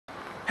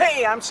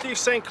Hey, I'm Steve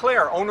St.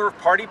 Clair, owner of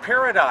Party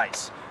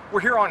Paradise.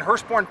 We're here on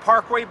Hurstbourne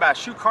Parkway by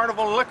Shoe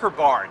Carnival and Liquor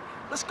Barn.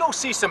 Let's go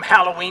see some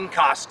Halloween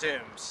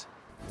costumes.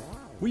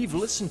 We've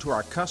listened to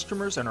our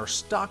customers and are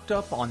stocked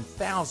up on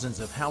thousands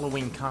of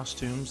Halloween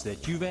costumes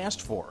that you've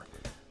asked for.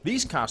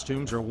 These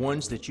costumes are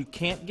ones that you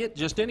can't get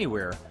just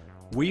anywhere.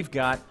 We've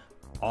got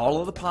all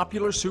of the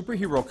popular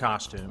superhero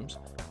costumes.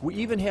 We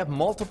even have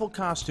multiple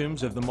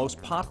costumes of the most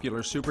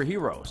popular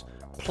superheroes.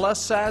 Plus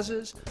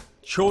sizes,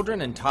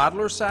 children and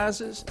toddler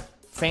sizes,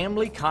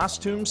 family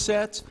costume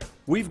sets.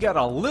 We've got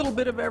a little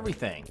bit of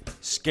everything.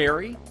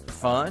 Scary,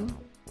 fun,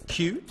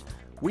 cute.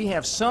 We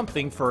have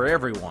something for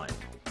everyone.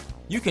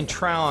 You can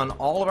try on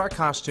all of our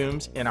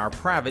costumes in our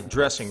private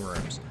dressing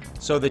rooms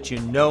so that you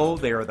know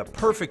they are the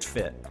perfect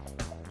fit.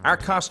 Our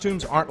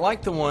costumes aren't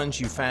like the ones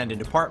you find in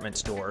department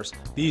stores.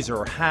 These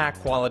are high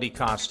quality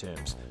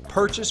costumes,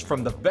 purchased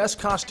from the best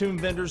costume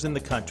vendors in the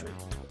country.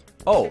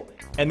 Oh,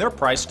 and they're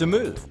priced to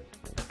move.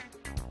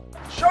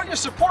 Show your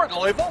support,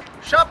 Louisville.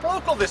 Shop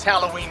local this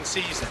Halloween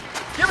season.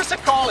 Give us a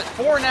call at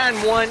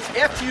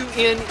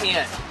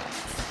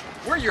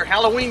 491-FUNN. We're your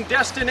Halloween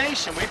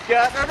destination. We've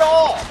got it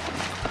all,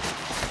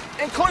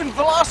 including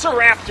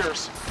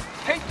velociraptors.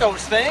 Hate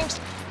those things.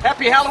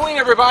 Happy Halloween,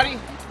 everybody.